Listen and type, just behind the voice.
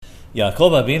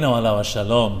Ya'aqob Avinu alav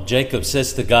shalom, Jacob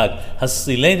says to God,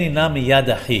 Hasileni na miyad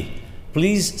achi.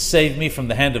 Please save me from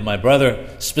the hand of my brother,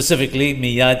 specifically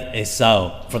miyad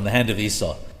Esau, from the hand of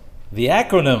Esau. The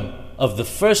acronym of the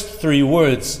first three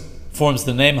words forms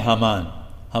the name Haman.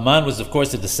 Haman was, of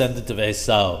course, a descendant of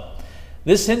Esau.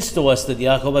 This hints to us that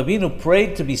Ya'aqob Avinu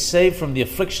prayed to be saved from the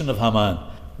affliction of Haman.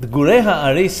 The Gurei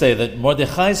Ha'ari say that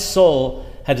Mordechai's soul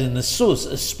had a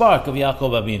nesus, a spark of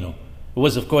Ya'aqob Avinu. It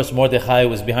was, of course, Mordechai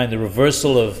was behind the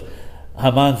reversal of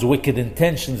Haman's wicked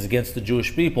intentions against the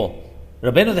Jewish people.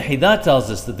 Rabbeinu the Hidah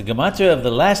tells us that the gematria of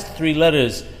the last three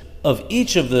letters of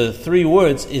each of the three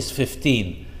words is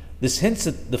 15. This hints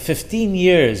at the 15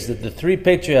 years that the three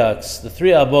patriarchs, the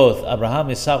three Aboth, Abraham,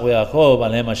 Isaac, Yaakov,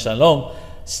 Aleim Shalom,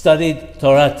 studied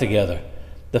Torah together.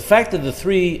 The fact that the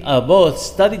three Aboth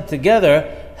studied together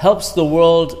helps the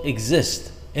world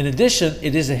exist. In addition,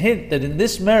 it is a hint that in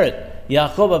this merit,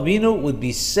 Ya'aqob Avinu would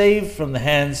be saved from the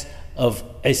hands of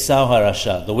Esau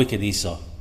HaRasha, the wicked Esau.